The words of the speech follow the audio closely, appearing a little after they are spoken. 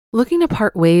Looking to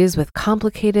part ways with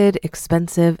complicated,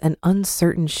 expensive, and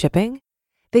uncertain shipping?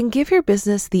 Then give your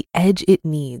business the edge it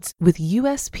needs with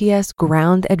USPS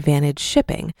Ground Advantage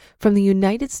shipping from the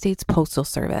United States Postal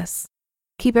Service.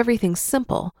 Keep everything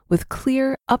simple with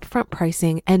clear, upfront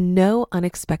pricing and no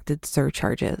unexpected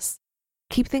surcharges.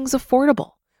 Keep things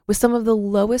affordable with some of the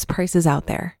lowest prices out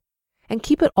there. And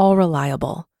keep it all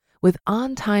reliable with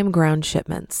on-time ground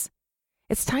shipments.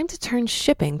 It's time to turn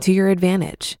shipping to your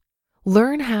advantage.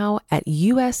 Learn how at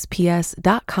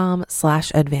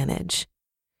USPS.com/advantage.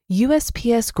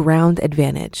 USPS Ground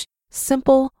Advantage.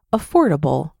 Simple,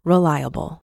 affordable,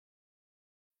 reliable.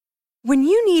 When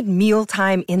you need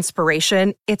mealtime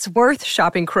inspiration, it's worth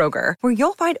shopping Kroger, where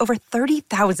you'll find over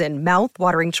 30,000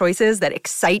 mouth-watering choices that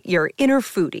excite your inner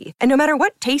foodie. And no matter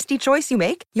what tasty choice you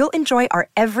make, you'll enjoy our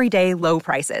everyday low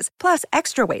prices, plus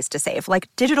extra ways to save, like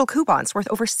digital coupons worth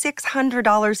over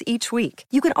 $600 each week.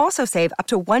 You can also save up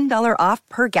to $1 off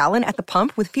per gallon at the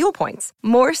pump with fuel points.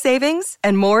 More savings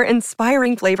and more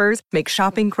inspiring flavors make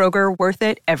shopping Kroger worth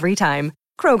it every time.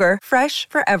 Kroger, fresh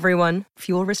for everyone.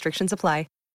 Fuel restrictions apply.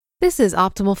 This is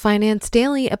Optimal Finance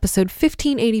Daily, episode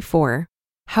 1584.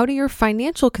 How do your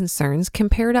financial concerns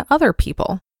compare to other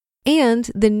people?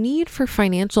 And the need for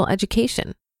financial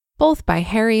education, both by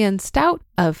Harry and Stout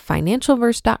of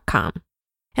financialverse.com.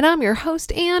 And I'm your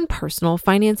host and personal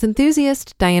finance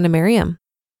enthusiast, Diana Merriam.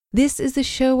 This is the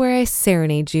show where I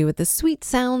serenade you with the sweet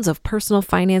sounds of personal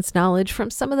finance knowledge from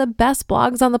some of the best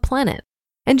blogs on the planet.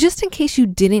 And just in case you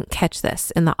didn't catch this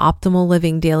in the Optimal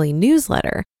Living Daily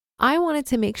newsletter, I wanted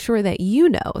to make sure that you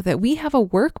know that we have a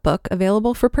workbook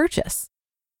available for purchase.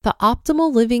 The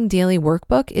Optimal Living Daily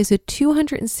Workbook is a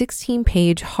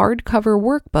 216-page hardcover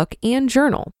workbook and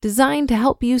journal designed to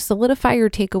help you solidify your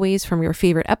takeaways from your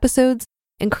favorite episodes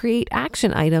and create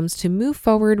action items to move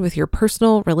forward with your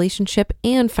personal, relationship,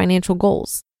 and financial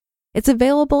goals. It's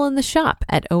available in the shop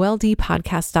at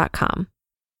oldpodcast.com.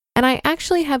 And I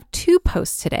actually have 2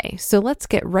 posts today, so let's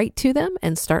get right to them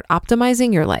and start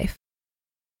optimizing your life.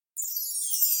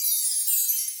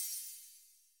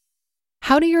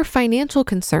 How do your financial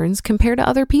concerns compare to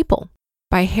other people?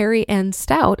 By Harry N.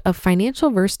 Stout of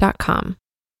financialverse.com.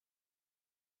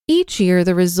 Each year,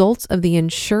 the results of the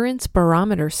Insurance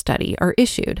Barometer study are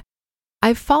issued.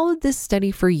 I've followed this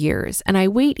study for years, and I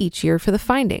wait each year for the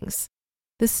findings.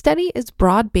 The study is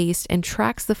broad-based and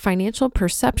tracks the financial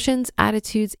perceptions,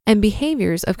 attitudes, and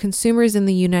behaviors of consumers in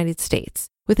the United States,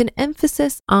 with an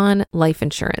emphasis on life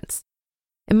insurance.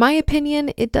 In my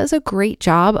opinion, it does a great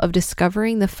job of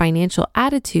discovering the financial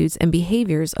attitudes and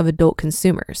behaviors of adult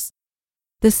consumers.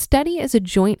 The study is a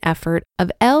joint effort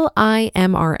of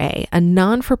LIMRA, a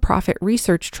non-for-profit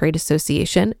research trade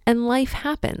association, and Life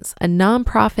Happens, a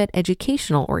nonprofit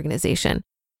educational organization.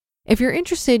 If you're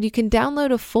interested, you can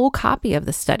download a full copy of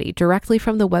the study directly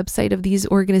from the website of these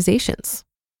organizations.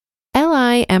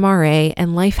 LIMRA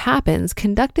and Life Happens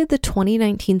conducted the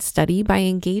 2019 study by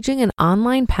engaging an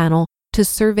online panel to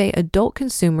survey adult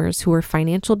consumers who are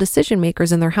financial decision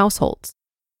makers in their households.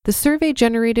 The survey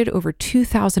generated over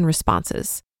 2,000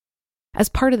 responses. As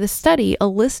part of the study, a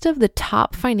list of the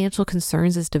top financial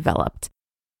concerns is developed.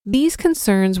 These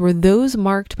concerns were those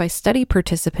marked by study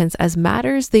participants as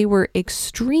matters they were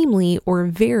extremely or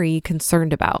very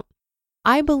concerned about.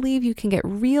 I believe you can get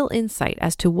real insight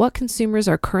as to what consumers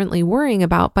are currently worrying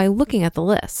about by looking at the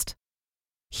list.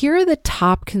 Here are the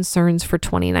top concerns for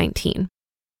 2019.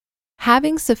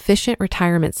 Having sufficient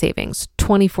retirement savings,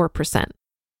 24%.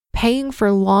 Paying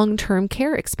for long-term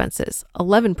care expenses,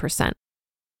 11%.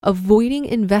 Avoiding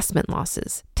investment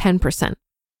losses, 10%.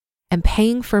 And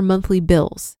paying for monthly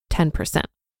bills, 10%.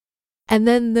 And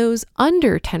then those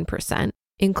under 10%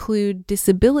 include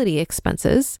disability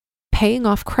expenses, paying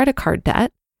off credit card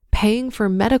debt, paying for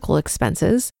medical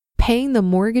expenses, paying the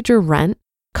mortgage or rent,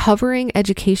 covering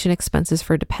education expenses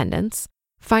for dependents,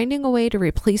 finding a way to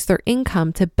replace their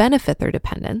income to benefit their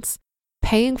dependents,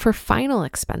 paying for final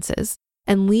expenses,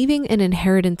 and leaving an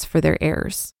inheritance for their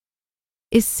heirs.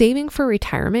 Is saving for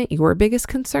retirement your biggest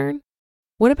concern?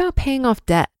 What about paying off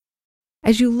debt?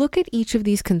 As you look at each of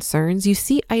these concerns, you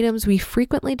see items we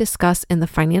frequently discuss in the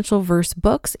Financial Verse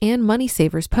books and Money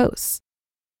Savers posts.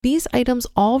 These items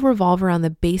all revolve around the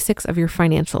basics of your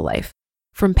financial life,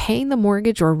 from paying the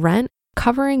mortgage or rent,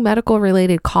 covering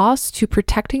medical-related costs, to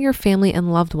protecting your family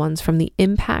and loved ones from the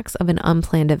impacts of an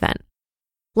unplanned event.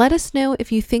 Let us know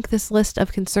if you think this list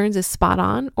of concerns is spot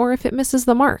on or if it misses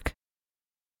the mark.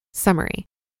 Summary.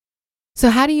 So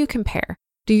how do you compare?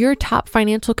 Do your top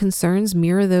financial concerns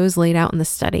mirror those laid out in the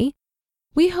study?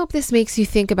 We hope this makes you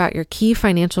think about your key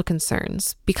financial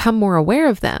concerns, become more aware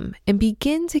of them, and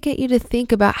begin to get you to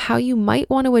think about how you might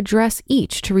want to address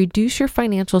each to reduce your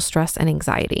financial stress and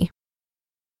anxiety.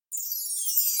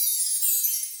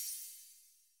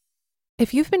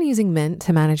 If you've been using Mint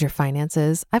to manage your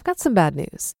finances, I've got some bad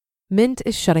news. Mint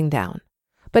is shutting down.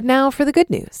 But now for the good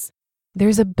news.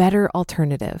 There's a better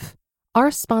alternative.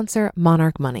 Our sponsor,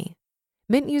 Monarch Money.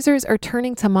 Mint users are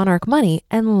turning to Monarch Money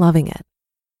and loving it.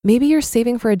 Maybe you're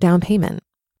saving for a down payment,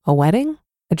 a wedding,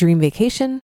 a dream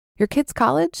vacation, your kids'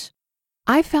 college.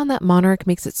 I found that Monarch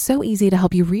makes it so easy to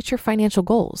help you reach your financial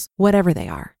goals, whatever they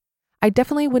are. I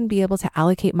definitely wouldn't be able to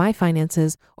allocate my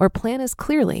finances or plan as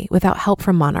clearly without help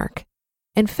from Monarch.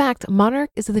 In fact,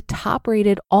 Monarch is the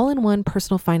top-rated all-in-one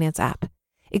personal finance app.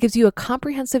 It gives you a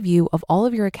comprehensive view of all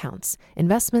of your accounts,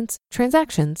 investments,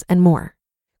 transactions, and more.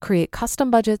 Create custom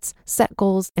budgets, set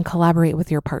goals, and collaborate with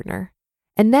your partner.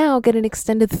 And now get an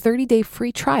extended 30-day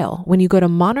free trial when you go to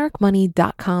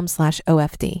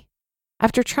monarchmoney.com/OFD.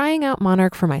 After trying out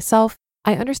Monarch for myself,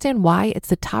 I understand why it's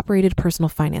the top-rated personal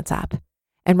finance app.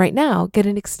 And right now, get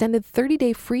an extended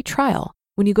 30-day free trial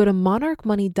when you go to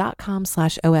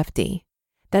monarchmoney.com/OFD.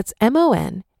 That's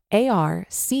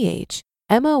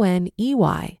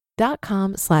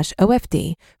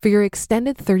monarchmoney.com/OFD for your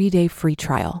extended 30-day free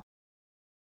trial.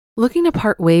 Looking to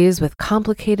part ways with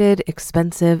complicated,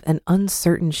 expensive, and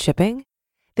uncertain shipping?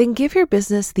 Then give your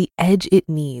business the edge it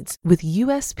needs with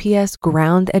USPS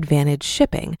Ground Advantage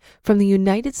shipping from the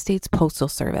United States Postal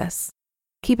Service.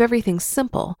 Keep everything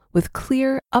simple with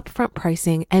clear, upfront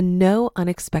pricing and no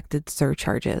unexpected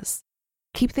surcharges.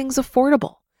 Keep things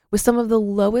affordable with some of the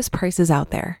lowest prices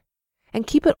out there. And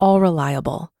keep it all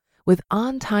reliable with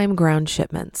on-time ground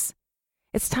shipments.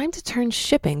 It's time to turn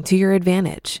shipping to your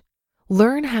advantage.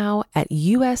 Learn how at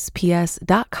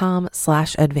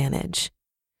USPS.com/advantage.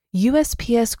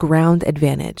 USPS Ground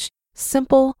Advantage.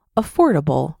 Simple,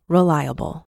 affordable,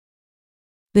 reliable.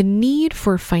 The Need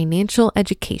for Financial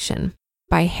Education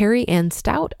by Harry and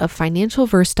Stout of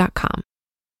FinancialVerse.com.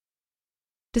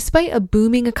 Despite a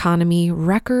booming economy,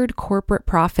 record corporate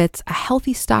profits, a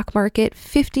healthy stock market,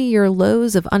 50-year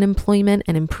lows of unemployment,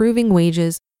 and improving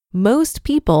wages, most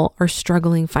people are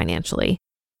struggling financially.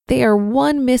 They are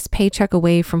one missed paycheck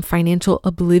away from financial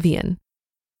oblivion.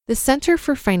 The Center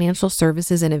for Financial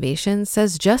Services Innovation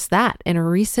says just that in a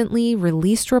recently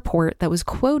released report that was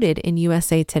quoted in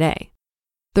USA Today.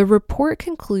 The report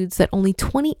concludes that only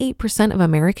 28% of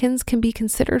Americans can be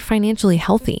considered financially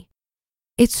healthy.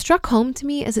 It struck home to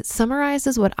me as it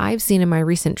summarizes what I've seen in my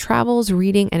recent travels,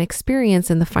 reading, and experience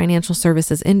in the financial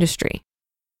services industry.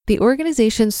 The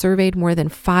organization surveyed more than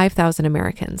 5,000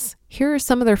 Americans. Here are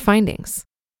some of their findings.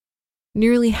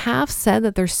 Nearly half said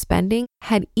that their spending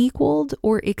had equaled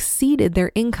or exceeded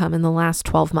their income in the last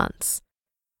 12 months.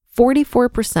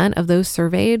 44% of those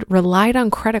surveyed relied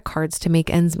on credit cards to make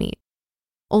ends meet.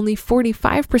 Only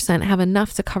 45% have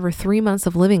enough to cover 3 months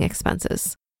of living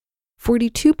expenses.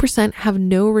 42% have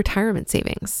no retirement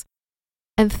savings.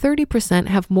 And 30%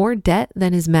 have more debt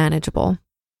than is manageable.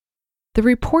 The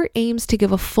report aims to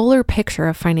give a fuller picture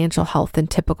of financial health than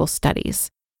typical studies.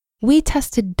 We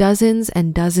tested dozens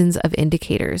and dozens of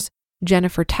indicators.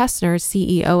 Jennifer Tessner,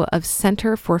 CEO of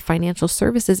Center for Financial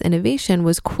Services Innovation,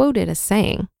 was quoted as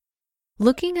saying,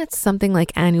 "Looking at something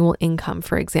like annual income,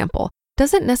 for example,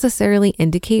 doesn't necessarily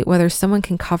indicate whether someone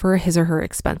can cover his or her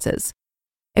expenses.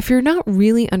 If you're not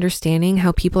really understanding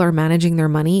how people are managing their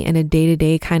money in a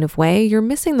day-to-day kind of way, you're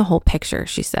missing the whole picture,"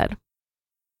 she said.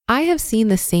 I have seen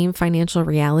the same financial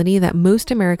reality that most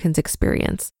Americans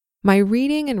experience. My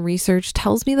reading and research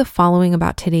tells me the following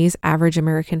about today's average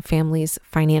American family's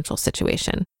financial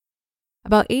situation.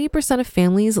 About 80% of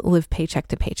families live paycheck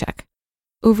to paycheck.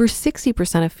 Over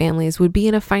 60% of families would be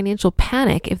in a financial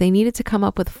panic if they needed to come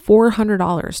up with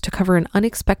 $400 to cover an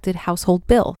unexpected household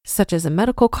bill, such as a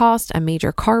medical cost, a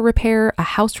major car repair, a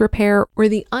house repair, or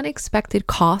the unexpected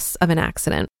costs of an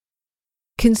accident.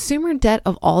 Consumer debt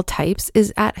of all types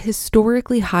is at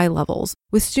historically high levels,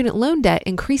 with student loan debt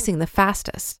increasing the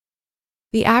fastest.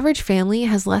 The average family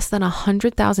has less than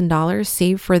 $100,000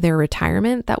 saved for their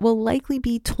retirement that will likely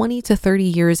be 20 to 30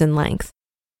 years in length.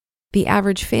 The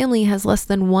average family has less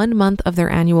than 1 month of their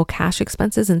annual cash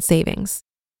expenses and savings.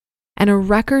 And a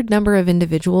record number of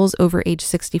individuals over age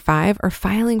 65 are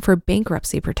filing for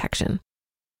bankruptcy protection.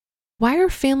 Why are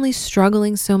families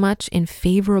struggling so much in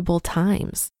favorable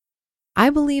times? I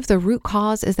believe the root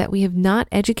cause is that we have not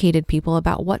educated people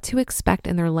about what to expect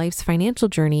in their life's financial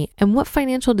journey and what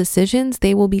financial decisions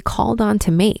they will be called on to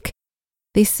make.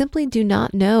 They simply do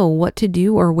not know what to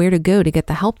do or where to go to get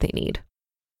the help they need.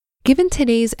 Given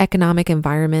today's economic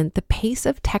environment, the pace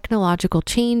of technological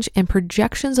change, and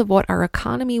projections of what our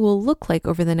economy will look like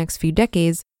over the next few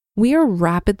decades, we are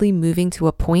rapidly moving to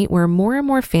a point where more and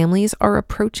more families are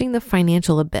approaching the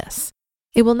financial abyss.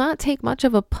 It will not take much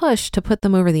of a push to put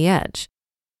them over the edge.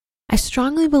 I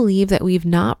strongly believe that we've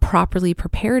not properly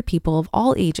prepared people of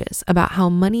all ages about how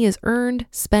money is earned,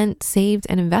 spent, saved,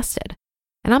 and invested.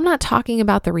 And I'm not talking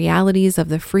about the realities of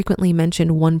the frequently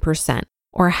mentioned 1%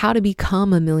 or how to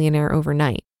become a millionaire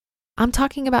overnight. I'm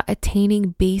talking about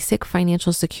attaining basic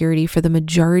financial security for the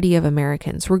majority of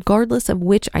Americans, regardless of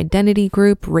which identity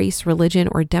group, race, religion,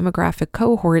 or demographic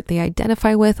cohort they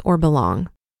identify with or belong.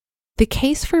 The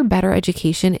case for better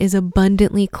education is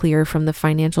abundantly clear from the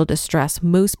financial distress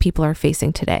most people are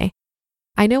facing today.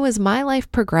 I know as my life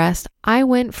progressed, I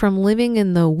went from living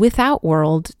in the without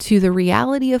world to the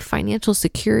reality of financial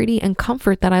security and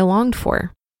comfort that I longed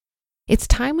for. It's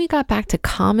time we got back to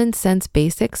common sense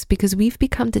basics because we've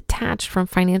become detached from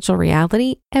financial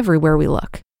reality everywhere we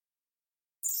look.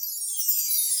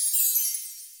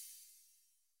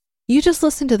 You just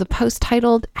listened to the post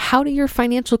titled, "How Do Your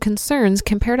Financial Concerns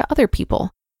Compare to Other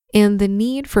People?" and "The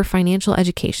Need for Financial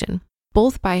Education,"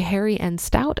 both by Harry N.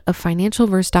 Stout of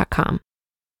financialverse.com.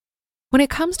 When it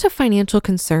comes to financial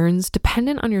concerns,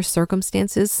 dependent on your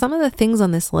circumstances, some of the things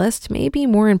on this list may be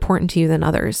more important to you than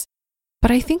others. But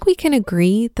I think we can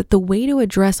agree that the way to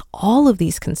address all of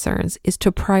these concerns is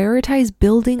to prioritize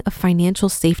building a financial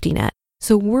safety net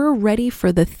so we're ready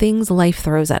for the things life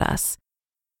throws at us.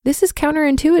 This is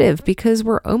counterintuitive because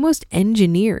we're almost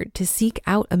engineered to seek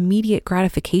out immediate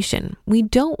gratification. We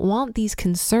don't want these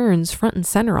concerns front and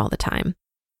center all the time.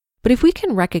 But if we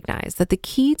can recognize that the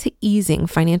key to easing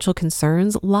financial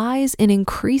concerns lies in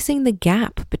increasing the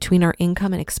gap between our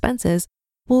income and expenses,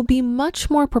 we'll be much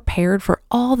more prepared for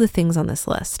all the things on this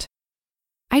list.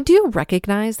 I do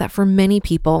recognize that for many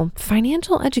people,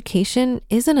 financial education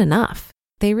isn't enough.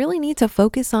 They really need to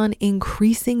focus on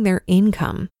increasing their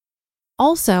income.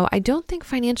 Also, I don't think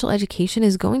financial education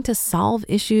is going to solve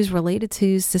issues related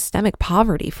to systemic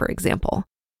poverty, for example.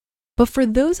 But for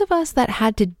those of us that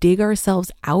had to dig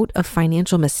ourselves out of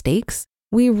financial mistakes,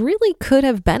 we really could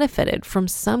have benefited from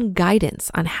some guidance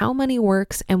on how money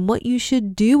works and what you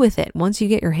should do with it once you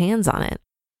get your hands on it.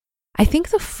 I think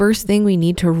the first thing we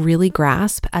need to really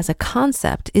grasp as a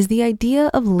concept is the idea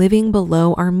of living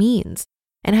below our means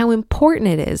and how important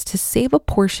it is to save a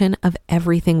portion of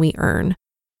everything we earn.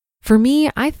 For me,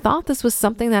 I thought this was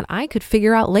something that I could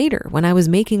figure out later when I was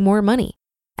making more money,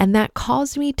 and that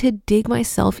caused me to dig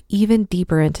myself even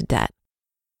deeper into debt.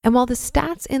 And while the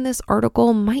stats in this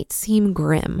article might seem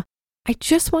grim, I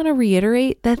just want to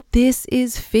reiterate that this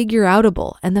is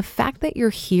figure-outable, and the fact that you're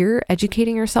here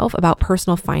educating yourself about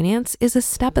personal finance is a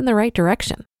step in the right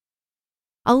direction.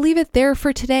 I'll leave it there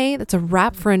for today. That's a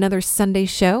wrap for another Sunday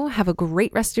show. Have a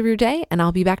great rest of your day, and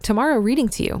I'll be back tomorrow reading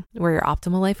to you where your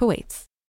optimal life awaits.